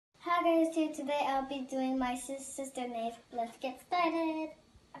Hi guys, here today I'll be doing my sister nails. Let's get started.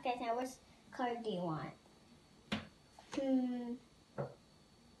 Okay, now which color do you want? Okay,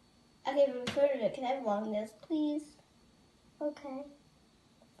 refer can I have long nails, please? Okay.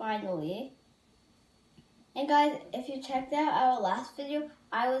 Finally. And guys, if you checked out our last video,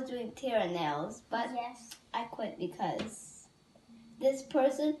 I was doing Tahirah nails, but yes, I quit because this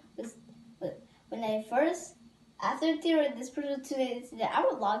person was, when I first, after Tahirah, this person was 2 days today, I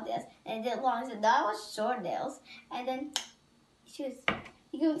was long nails, and I did long, so now I was short nails, and then you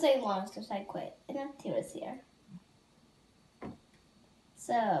couldn't say long, so I quit, and now Tahirah's here.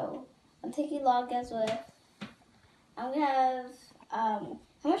 So, I'm taking long nails with, I'm gonna have, how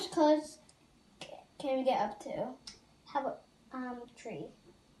much colors can we get up to? How about 3?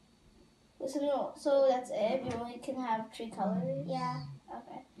 So that's it? You only can have 3 colors? Yeah.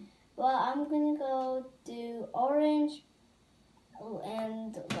 Okay. Well, I'm gonna go do orange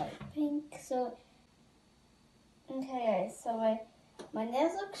and light pink. So, okay, so my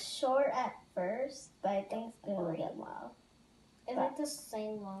nails look short at first, but I think it's gonna get long. Is it the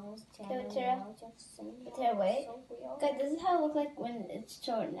same long as Tahirah? Tahirah, wait. So guys, this is how it looks like when it's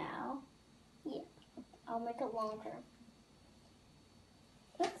short now. Yeah. I'll make it longer.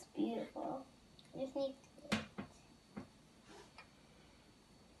 Looks beautiful. Just need to...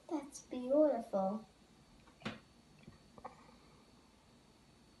 That's beautiful.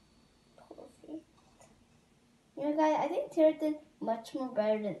 Perfect. You know, guys, I think Tahirah did much more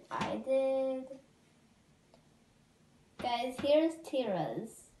better than I did. Guys, here's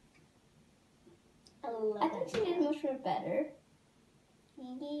Tahirah's. I think she did much more better.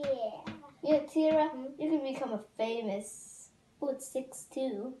 Yeah. Yeah, Tahirah, you can become a famous. Oh, it's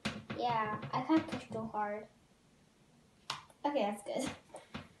 6'2". Yeah, I can't push too hard. Okay, that's good.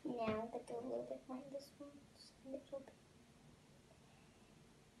 Now I'm gonna do a little bit more in this one. Just a little bit.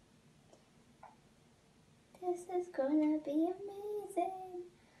 This is gonna be amazing.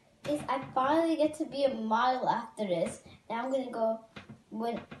 Yes, I finally get to be a model after this. Now I'm gonna go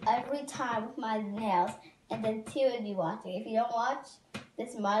every time with my nails, and then Tahirah will be watching. If you don't watch,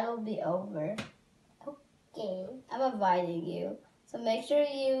 this model will be over. Okay. I'm inviting you. So make sure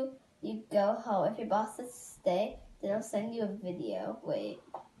you go home. If your boss says stay, then I'll send you a video. Wait,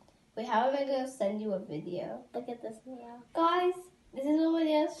 how am I going to send you a video? Look at this nail. Guys, this is what my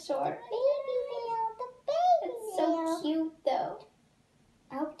nail's short. Baby nail, the baby It's nail. So cute though.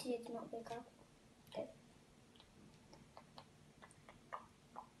 I hope it's not big up. Okay.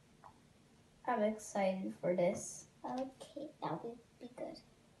 I'm excited for this. Okay, that will be good.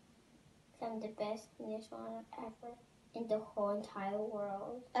 I'm the best nail salon ever in the whole entire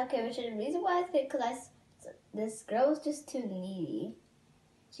world. Okay, which is the reason why I think because this girl is just too needy.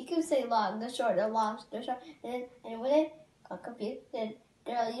 She keeps saying long, the short, the long, the short, and when I got confused, then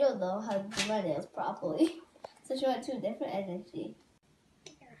girl, you don't know how to do my nails properly. So she went to a different energy.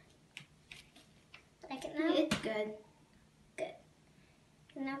 Like it now? It's good. Good.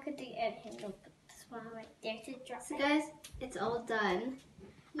 And now I could do editing. I'll put this one right there to drop. So guys, it's all done.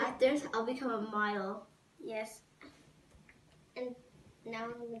 Yeah. After this, I'll become a model. Yes. And now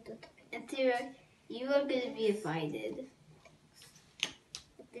I'm going to do the... And Tahirah, you are going to be invited.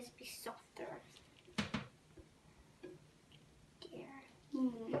 Let this be softer. There.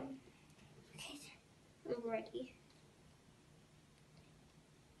 Okay, we're ready.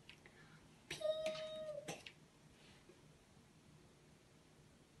 Pink.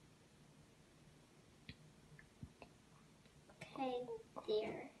 Okay,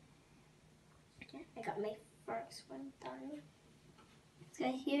 there. I got my first one done. So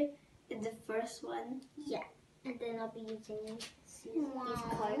here is the first one. Yeah. And then I'll be using these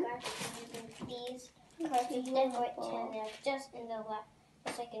color guards. These cards to decorate 10 nails just in the last,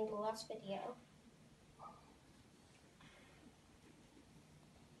 just like in the last video.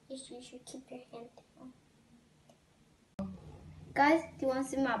 You should keep your hand down. Guys, do you want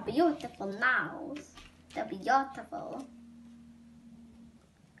to see my beautiful nails? They're beautiful.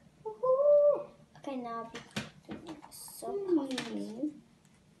 Woohoo! Okay, now I'll be doing so comfy.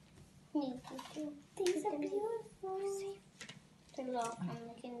 These are beautiful. They're locked. I'm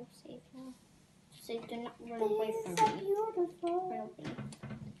making them safe now. So you do not run away from me. These are beautiful.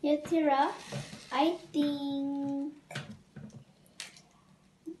 Yeah, Tahirah, I think...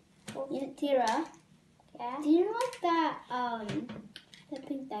 Yeah, Tahirah. Yeah? Do you like that, the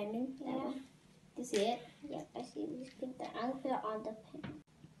pink diamond? Yeah. Do you see it? Yep, I see these pink diamonds. I'm going to put it on the pen.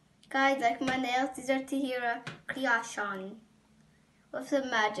 Guys, like my nails, these are Tahirah creation. What's the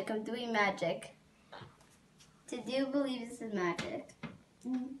magic? I'm doing magic. Did you believe this is magic?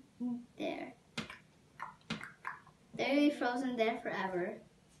 There. They'll be frozen there forever.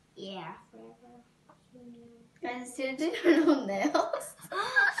 Yeah, forever. Guys, Tira's doing her own nails.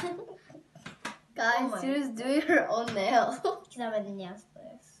 Guys, Tira's doing her own nails. Because I'm a nail splitter.